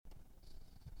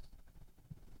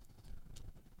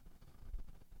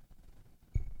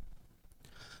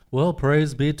Well,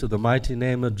 praise be to the mighty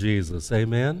name of Jesus.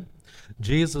 Amen.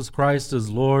 Jesus Christ is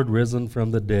Lord, risen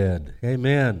from the dead.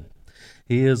 Amen.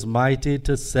 He is mighty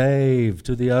to save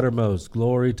to the uttermost.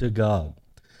 Glory to God.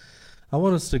 I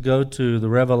want us to go to the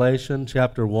Revelation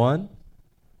chapter 1.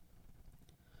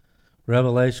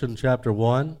 Revelation chapter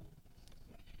 1.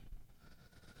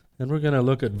 And we're going to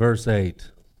look at verse 8.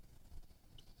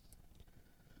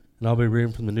 And I'll be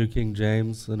reading from the New King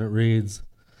James, and it reads,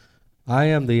 I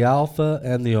am the Alpha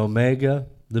and the Omega,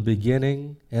 the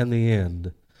beginning and the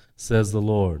end, says the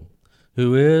Lord,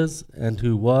 who is and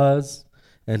who was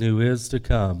and who is to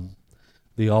come,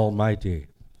 the Almighty.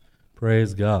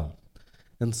 Praise God.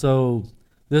 And so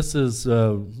this is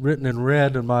written in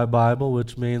red in my Bible,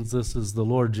 which means this is the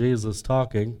Lord Jesus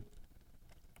talking.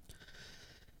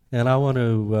 And I want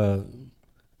to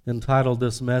entitle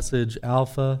this message,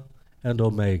 Alpha and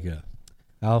Omega.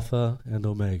 Alpha and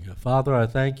Omega. Father, I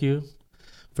thank you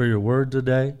for your word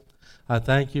today. I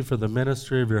thank you for the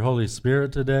ministry of your Holy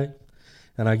Spirit today.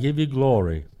 And I give you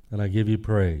glory and I give you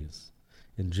praise.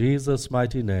 In Jesus'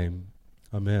 mighty name,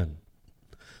 amen.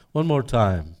 One more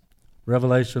time.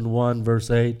 Revelation 1, verse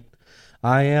 8.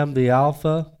 I am the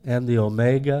Alpha and the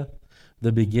Omega,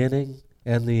 the beginning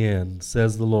and the end,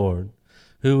 says the Lord,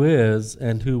 who is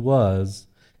and who was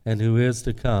and who is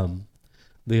to come,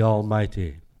 the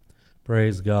Almighty.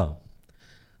 Praise God.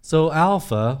 So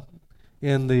Alpha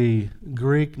in the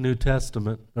Greek New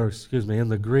Testament, in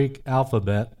the Greek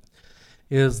alphabet,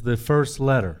 is the first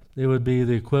letter. It would be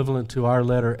the equivalent to our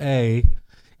letter A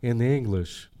in the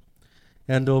English.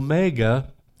 And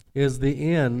Omega is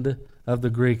the end of the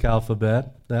Greek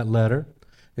alphabet, that letter.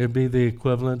 It would be the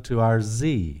equivalent to our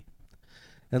Z.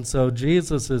 And so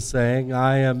Jesus is saying,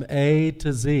 I am A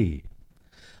to Z.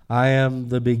 I am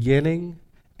the beginning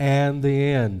and the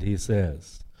end, he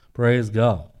says. Praise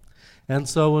God. And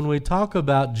so when we talk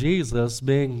about Jesus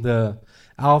being the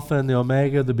Alpha and the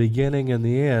Omega, the beginning and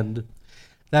the end,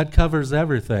 that covers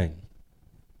everything.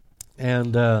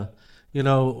 And,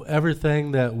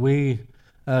 everything that we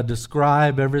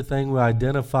describe, everything we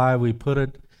identify, we put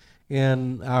it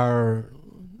in our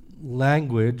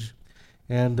language,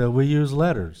 and we use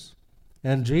letters.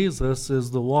 And Jesus is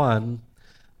the one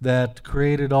that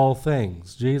created all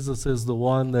things. Jesus is the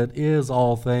one that is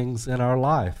all things in our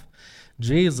life.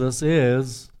 Jesus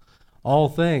is all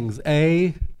things,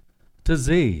 A to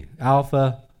Z,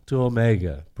 Alpha to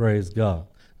Omega, praise God.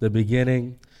 The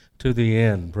beginning to the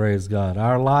end, praise God.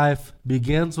 Our life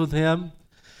begins with him,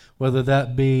 whether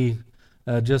that be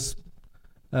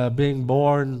being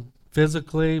born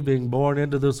physically, being born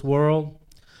into this world,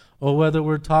 or whether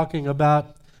we're talking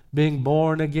about being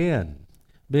born again,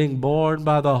 being born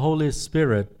by the Holy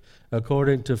Spirit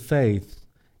according to faith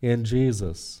in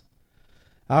Jesus.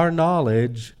 Our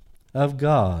knowledge of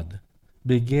God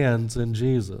begins in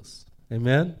Jesus.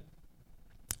 Amen?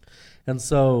 And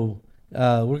so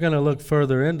we're going to look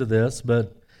further into this,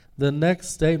 but the next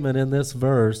statement in this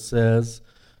verse says,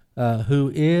 who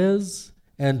is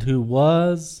and who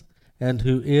was and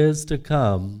who is to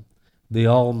come, the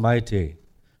Almighty.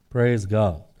 Praise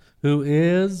God. Who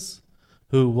is,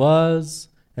 who was,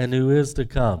 and who is to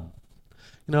come.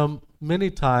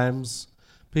 Many times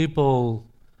people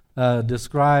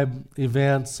describe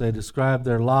events, they describe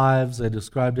their lives, they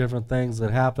describe different things that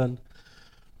happen.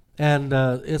 And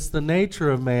it's the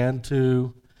nature of man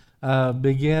to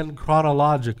begin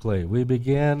chronologically. We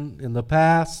begin in the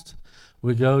past,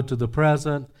 we go to the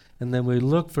present, and then we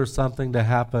look for something to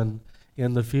happen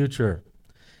in the future.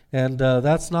 And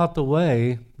that's not the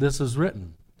way this is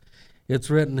written. It's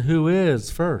written who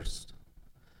is first,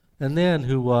 and then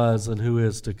who was and who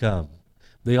is to come.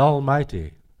 The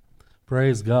Almighty.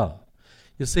 Praise God.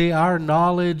 You see, our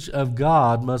knowledge of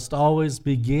God must always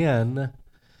begin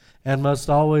and must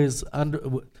always,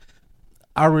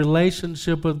 our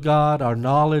relationship with God, our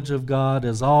knowledge of God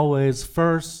is always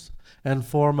first and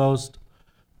foremost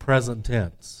present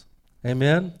tense.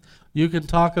 Amen? You can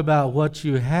talk about what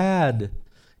you had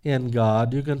in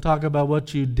God. You can talk about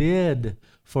what you did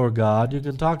for God. You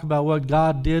can talk about what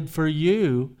God did for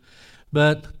you.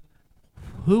 But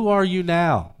who are you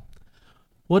now?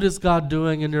 What is God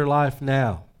doing in your life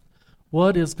now?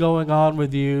 What is going on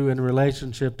with you in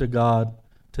relationship to God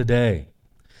today?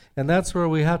 And that's where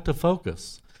we have to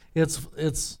focus. It's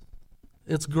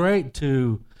great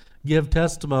to give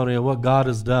testimony of what God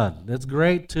has done. It's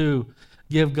great to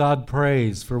give God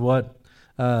praise for what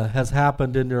has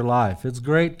happened in your life. It's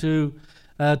great to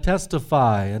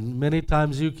testify, and many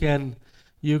times you can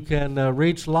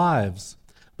reach lives.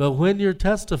 But when you're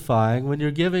testifying, when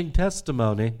you're giving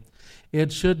testimony,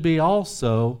 it should be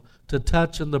also to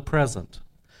touch in the present,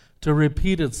 to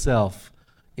repeat itself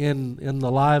in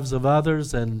the lives of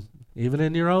others and even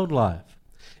in your own life.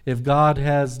 If God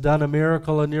has done a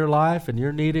miracle in your life and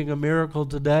you're needing a miracle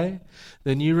today,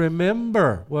 then you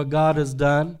remember what God has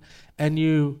done and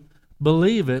you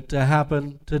believe it to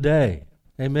happen today.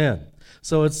 Amen.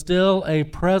 So it's still a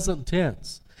present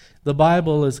tense. The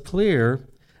Bible is clear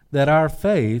that our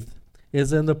faith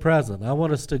is in the present. I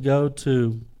want us to go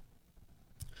to,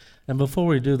 and before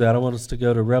we do that, I want us to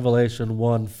go to Revelation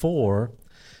 1:4,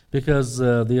 because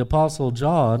the Apostle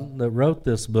John, that wrote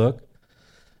this book,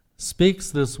 speaks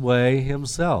this way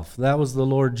himself. That was the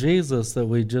Lord Jesus that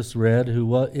we just read,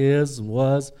 who is,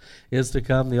 was, is to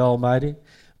come, the Almighty.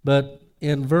 But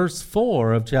in verse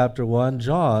 4 of chapter 1,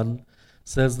 John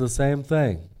says the same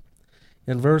thing.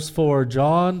 In verse 4,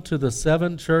 John, to the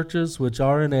 7 churches which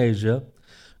are in Asia,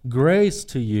 grace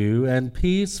to you and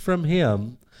peace from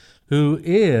him who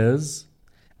is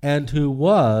and who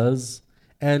was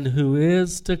and who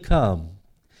is to come,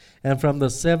 and from the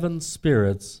 7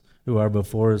 spirits who are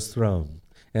before his throne,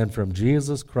 and from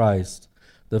Jesus Christ,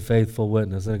 the faithful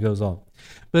witness. And it goes on.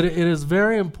 But it is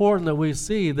very important that we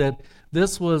see that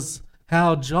this was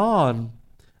how John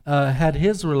had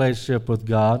his relationship with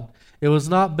God. It was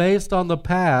not based on the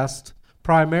past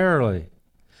primarily.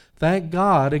 Thank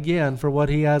God, again, for what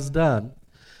he has done.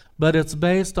 But it's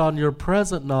based on your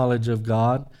present knowledge of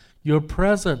God, your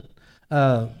present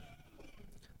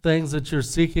things that you're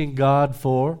seeking God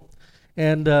for.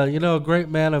 And, a great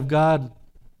man of God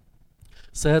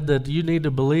said that you need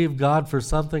to believe God for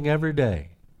something every day.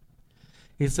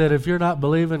 He said, if you're not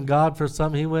believing God for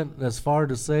something, he went as far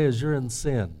to say as you're in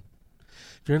sin.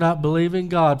 If you're not believing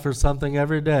God for something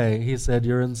every day, he said,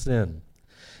 you're in sin.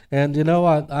 And,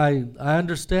 I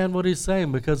understand what he's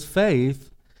saying, because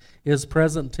faith is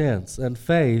present tense, and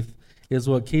faith is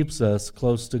what keeps us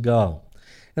close to God.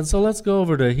 And so let's go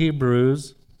over to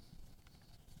Hebrews,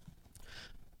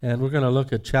 and we're going to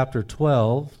look at chapter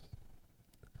 12.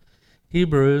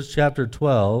 Hebrews chapter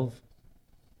 12.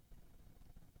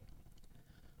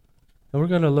 And we're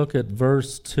going to look at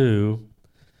verse 2.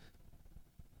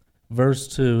 Verse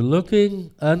 2,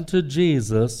 looking unto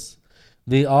Jesus,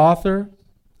 the author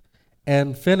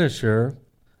and finisher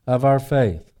of our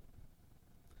faith.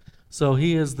 So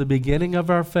he is the beginning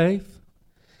of our faith,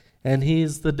 and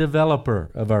he's the developer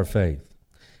of our faith.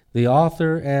 The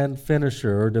author and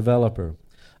finisher or developer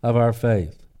of our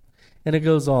faith. And it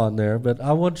goes on there, but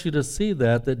I want you to see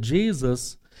that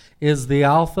Jesus is the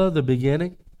Alpha, the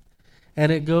beginning,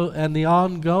 and the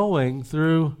ongoing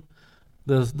through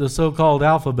the so-called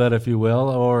alphabet, if you will,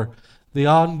 or the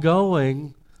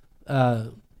ongoing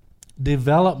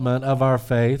development of our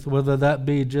faith, whether that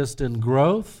be just in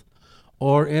growth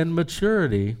or in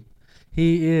maturity.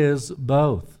 He is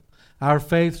both. Our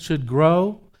faith should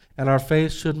grow and our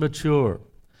faith should mature.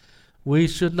 We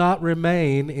should not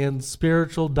remain in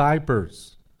spiritual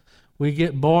diapers. We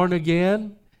get born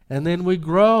again and then we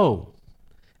grow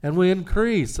and we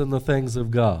increase in the things of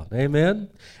God. Amen?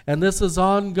 And this is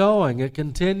ongoing. It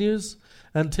continues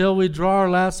until we draw our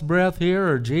last breath here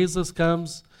or Jesus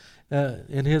comes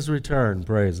in his return,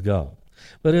 praise God.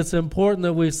 But it's important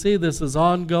that we see this is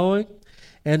ongoing,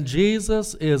 and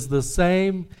Jesus is the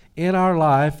same in our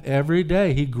life every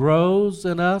day. He grows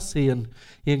in us. He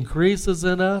increases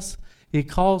in us. He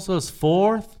calls us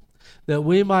forth that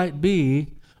we might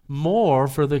be more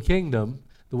for the kingdom,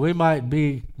 that we might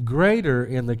be greater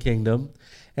in the kingdom,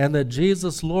 and that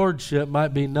Jesus' lordship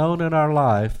might be known in our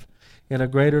life in a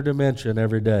greater dimension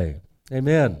every day.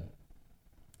 Amen.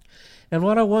 And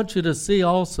what I want you to see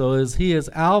also is he is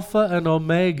Alpha and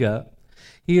Omega.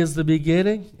 He is the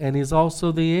beginning and he's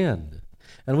also the end.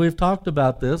 And we've talked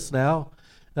about this now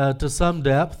to some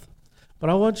depth, but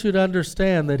I want you to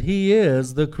understand that he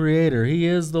is the creator. He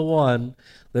is the one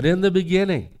that in the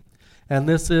beginning, and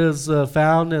this is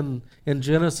found in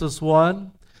Genesis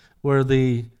 1, where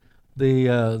the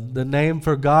name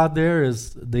for God there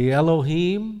is the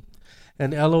Elohim,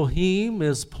 and Elohim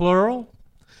is plural.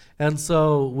 And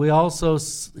so we also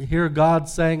hear God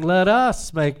saying, let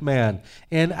us make man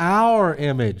in our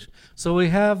image. So we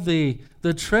have the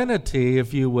Trinity,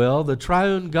 if you will, the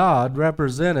triune God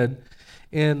represented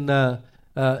in the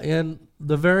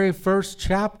very first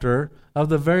chapter of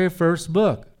the very first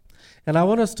book. And I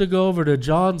want us to go over to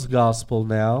John's Gospel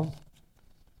now.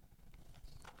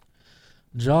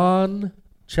 John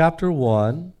chapter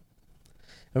 1.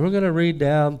 And we're going to read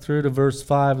down through to verse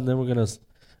 5, and then we're going to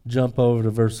jump over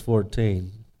to verse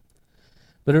 14.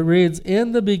 But it reads,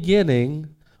 in the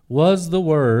beginning was the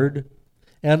Word,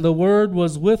 and the Word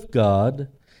was with God,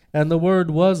 and the Word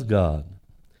was God.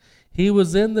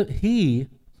 The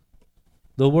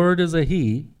Word is a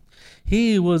He.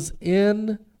 He was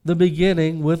in the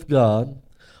beginning with God.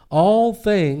 All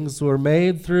things were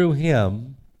made through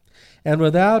him, and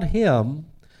without him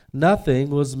nothing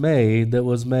was made that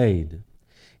was made.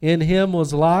 In him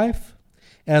was life,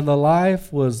 and the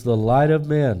life was the light of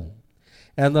men.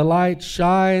 And the light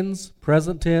shines,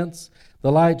 present tense,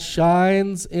 the light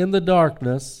shines in the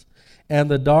darkness, and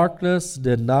the darkness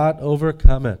did not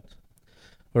overcome it.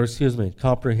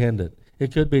 Comprehend it.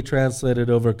 It could be translated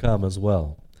overcome as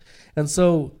well. And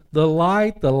so the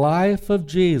light, the life of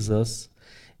Jesus,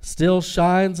 still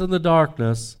shines in the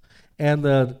darkness, and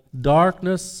the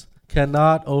darkness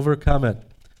cannot overcome it.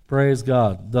 Praise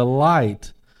God. The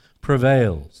light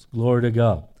prevails. Glory to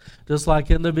God. Just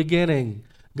like in the beginning,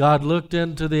 God looked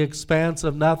into the expanse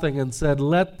of nothing and said,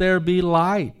 "Let there be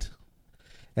light."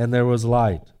 And there was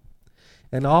light.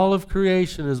 And all of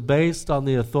creation is based on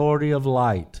the authority of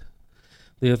light.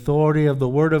 The authority of the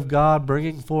Word of God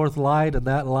bringing forth light, and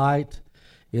that light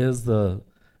is the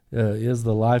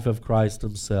life of Christ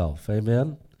himself.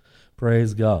 Amen?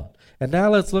 Praise God. And now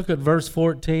let's look at verse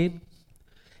 14.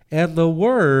 And the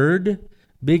Word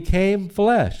became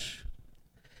flesh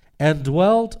and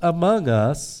dwelt among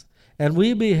us, and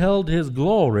we beheld his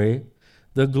glory.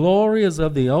 The glory is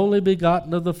of the only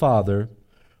begotten of the Father,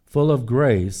 full of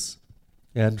grace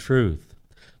and truth.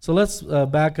 So let's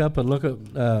back up and look at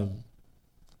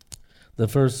the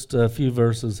first few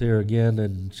verses here again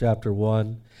in chapter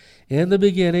 1. In the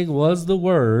beginning was the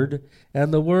Word,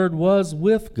 and the Word was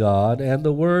with God, and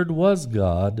the Word was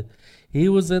God. He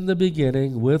was in the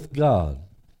beginning with God.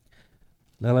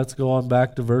 Now let's go on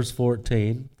back to verse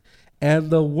 14. And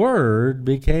the Word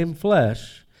became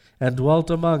flesh and dwelt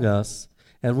among us,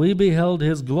 and we beheld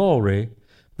his glory.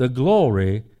 The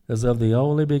glory is of the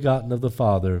only begotten of the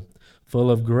Father, full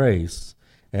of grace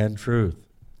and truth.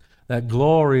 That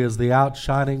glory is the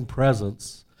outshining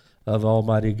presence of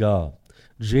Almighty God.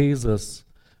 Jesus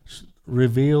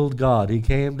revealed God. He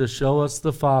came to show us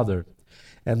the Father,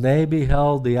 and they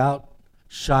beheld the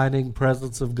outshining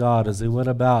presence of God as he went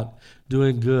about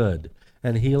doing good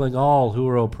and healing all who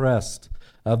were oppressed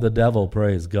of the devil.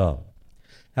 Praise God.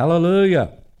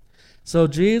 Hallelujah. So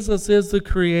Jesus is the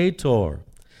Creator.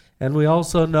 And we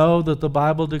also know that the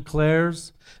Bible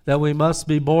declares that we must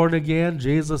be born again.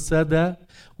 Jesus said that.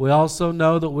 We also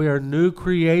know that we are new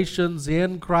creations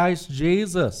in Christ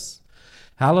Jesus.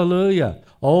 Hallelujah.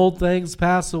 Old things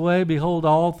pass away. Behold,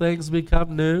 all things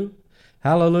become new.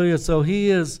 Hallelujah. So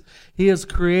he is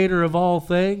creator of all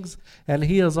things, and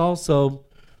he is also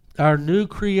our new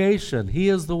creation. He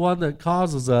is the one that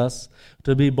causes us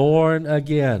to be born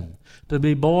again, to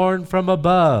be born from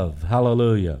above.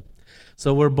 Hallelujah.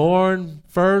 So we're born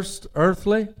first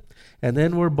earthly, and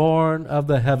then we're born of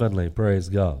the heavenly. Praise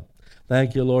God.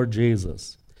 Thank you, Lord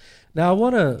Jesus. Now I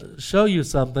want to show you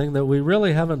something that we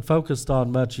really haven't focused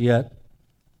on much yet.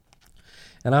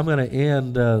 And I'm going to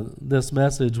end this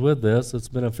message with this. It's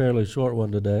been a fairly short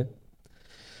one today.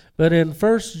 But in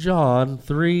 1 John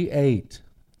 3:8,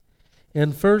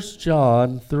 in 1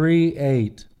 John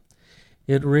 3:8,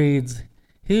 it reads,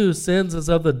 "He who sins is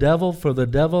of the devil, for the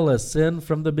devil has sinned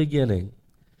from the beginning.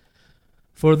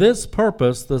 For this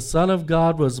purpose the Son of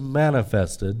God was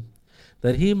manifested,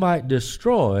 that he might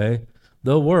destroy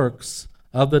the works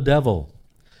of the devil."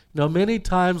 Now, many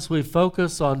times we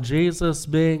focus on Jesus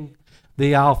being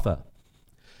the Alpha,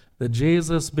 that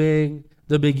Jesus being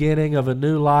the beginning of a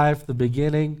new life, the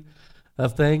beginning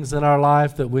of things in our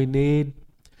life that we need,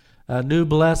 new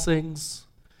blessings,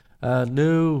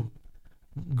 new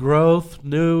growth,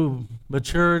 new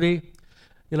maturity.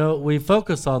 You know, we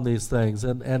focus on these things,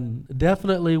 and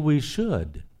definitely we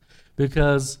should,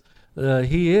 because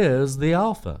he is the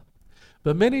Alpha.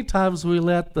 But many times we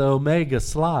let the Omega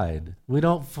slide. We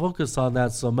don't focus on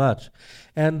that so much.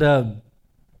 And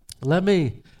let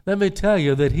me tell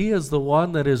you that he is the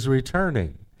one that is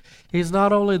returning. He's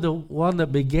not only the one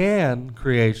that began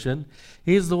creation,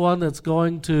 he's the one that's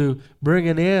going to bring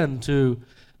an end to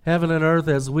heaven and earth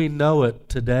as we know it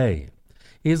today.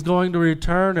 He's going to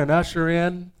return and usher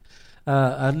in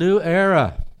a new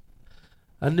era,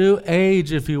 a new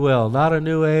age, if you will. Not a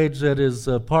new age that is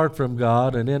apart from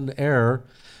God and in error,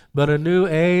 but a new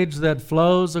age that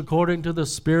flows according to the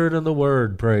Spirit and the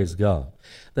Word, praise God,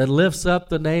 that lifts up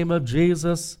the name of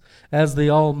Jesus as the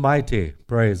Almighty,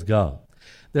 praise God.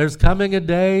 There's coming a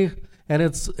day, and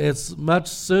it's much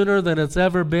sooner than it's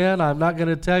ever been. I'm not going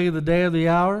to tell you the day or the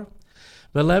hour,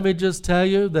 but let me just tell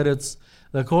you that it's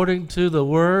according to the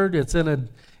Word. It's in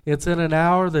an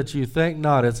hour that you think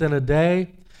not. It's in a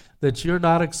day that you're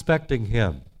not expecting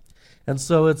him. And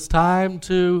so it's time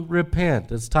to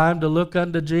repent. It's time to look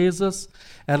unto Jesus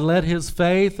and let his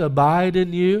faith abide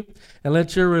in you, and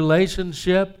let your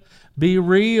relationship be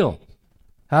real.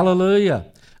 Hallelujah.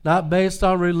 Not based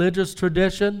on religious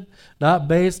tradition, not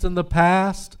based in the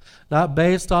past, not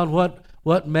based on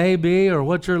what may be or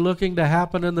what you're looking to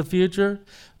happen in the future,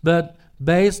 but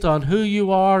based on who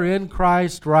you are in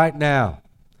Christ right now.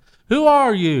 Who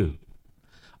are you?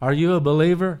 Are you a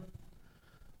believer?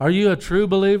 Are you a true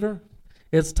believer?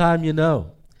 It's time you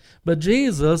know. But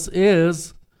Jesus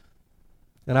is,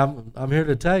 and I'm here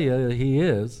to tell you he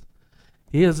is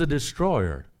a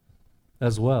destroyer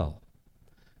as well.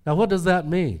 Now what does that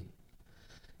mean?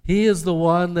 He is the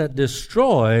one that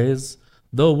destroys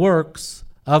the works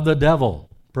of the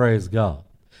devil. Praise God.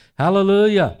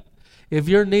 Hallelujah. If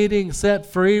you're needing set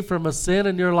free from a sin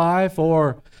in your life,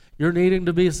 or you're needing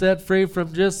to be set free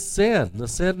from just sin, the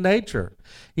sin nature,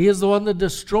 he is the one that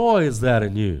destroys that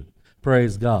in you.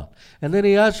 Praise God. And then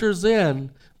he ushers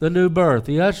in the new birth.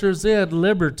 He ushers in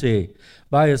liberty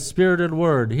by his Spirit and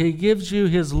Word. He gives you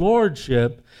his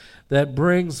lordship that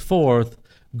brings forth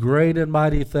great and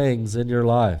mighty things in your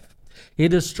life. He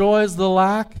destroys the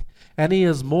lack, and he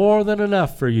is more than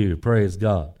enough for you, praise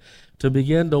God, to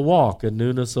begin to walk in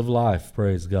newness of life,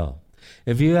 praise God.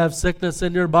 If you have sickness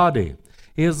in your body,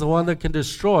 he is the one that can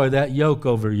destroy that yoke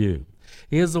over you.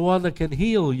 He is the one that can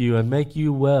heal you and make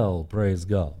you well, praise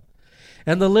God.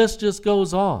 And the list just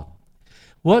goes on.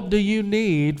 What do you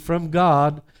need from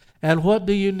God, and what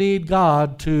do you need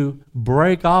God to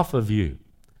break off of you?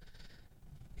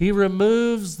 He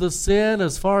removes the sin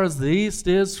as far as the east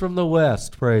is from the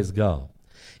west, praise God.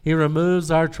 He removes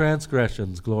our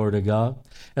transgressions, glory to God,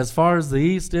 as far as the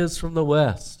east is from the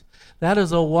west. That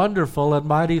is a wonderful and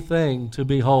mighty thing to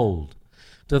behold,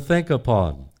 to think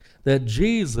upon, that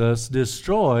Jesus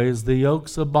destroys the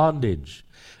yokes of bondage.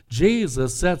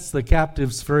 Jesus sets the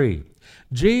captives free.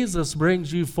 Jesus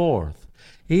brings you forth.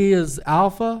 He is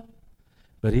Alpha,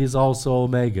 but he's also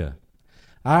Omega.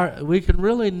 We can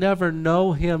really never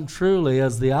know him truly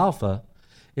as the Alpha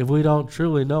if we don't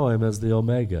truly know him as the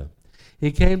Omega.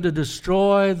 He came to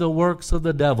destroy the works of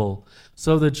the devil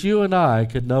so that you and I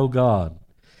could know God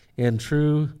in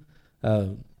true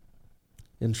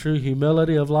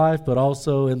humility of life, but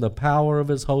also in the power of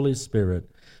his Holy Spirit.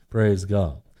 Praise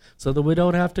God. So that we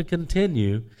don't have to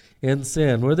continue in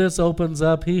sin. Where this opens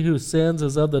up, he who sins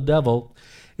is of the devil,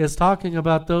 is talking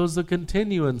about those that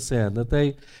continue in sin, that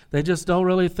they just don't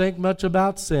really think much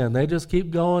about sin. They just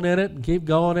keep going in it and keep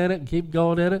going in it and keep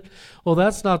going in it. Well,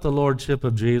 that's not the lordship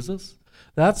of Jesus.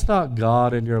 That's not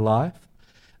God in your life.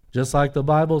 Just like the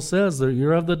Bible says that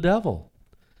you're of the devil.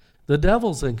 The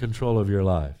devil's in control of your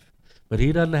life. But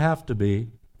he doesn't have to be,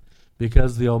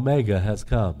 because the Omega has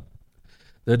come.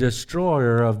 The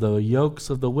destroyer of the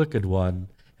yokes of the wicked one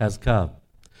has come.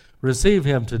 Receive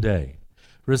him today.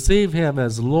 Receive him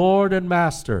as Lord and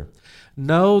Master.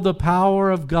 Know the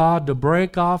power of God to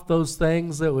break off those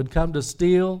things that would come to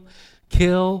steal,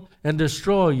 kill, and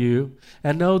destroy you,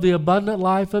 and know the abundant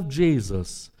life of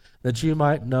Jesus, that you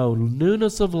might know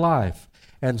newness of life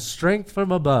and strength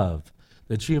from above,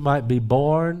 that you might be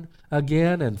born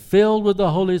again and filled with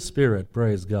the Holy Spirit.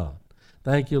 Praise God.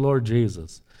 Thank you, Lord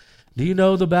Jesus. Do you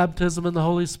know the baptism in the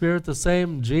Holy Spirit? The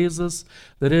same Jesus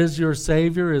that is your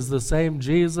Savior is the same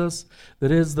Jesus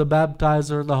that is the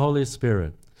baptizer in the Holy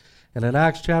Spirit. And in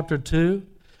Acts chapter 2,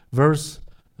 verse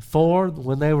 4,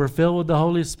 when they were filled with the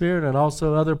Holy Spirit, and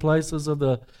also other places of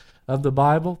the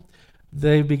Bible,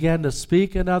 they began to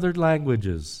speak in other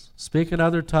languages, speak in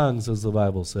other tongues, as the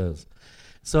Bible says.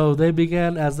 So they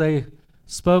began, as they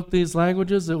spoke these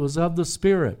languages, it was of the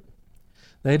Spirit.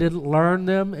 They didn't learn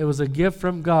them. It was a gift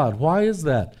from God. Why is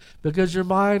that? Because your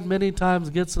mind many times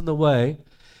gets in the way,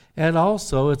 and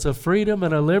also it's a freedom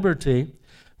and a liberty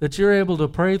that you're able to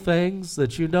pray things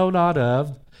that you know not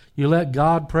of. You let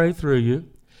God pray through you.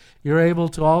 You're able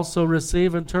to also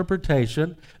receive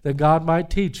interpretation that God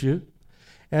might teach you,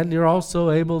 and you're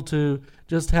also able to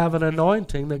just have an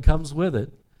anointing that comes with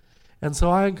it. And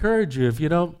so I encourage you, if you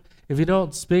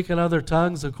don't speak in other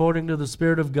tongues according to the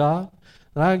Spirit of God,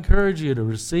 then I encourage you to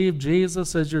receive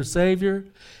Jesus as your Savior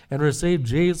and receive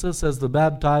Jesus as the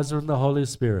baptizer in the Holy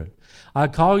Spirit. I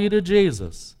call you to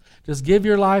Jesus. Just give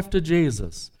your life to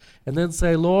Jesus. And then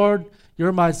say, Lord,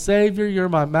 you're my Savior, you're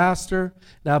my Master.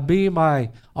 Now be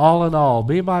my all in all.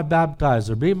 Be my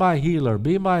baptizer. Be my healer.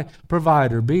 Be my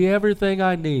provider. Be everything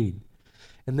I need.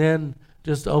 And then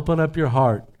just open up your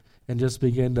heart and just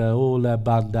begin to Ole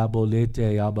banda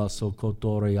bolete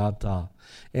abasokotoriata.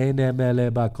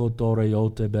 Enemele bakotore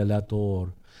yote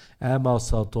belator.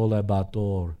 Amasatole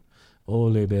bator.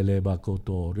 Ole bele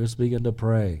bakotor. Just begin to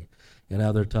pray in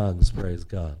other tongues, praise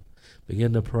God.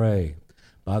 Begin to pray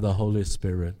by the Holy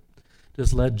Spirit.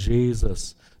 Just let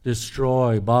Jesus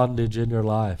destroy bondage in your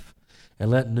life And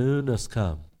let newness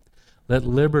come. Let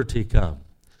liberty come.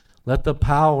 Let the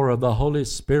power of the Holy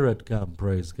Spirit come,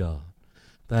 praise God.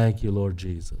 Thank you, Lord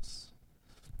Jesus.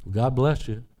 God bless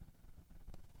you.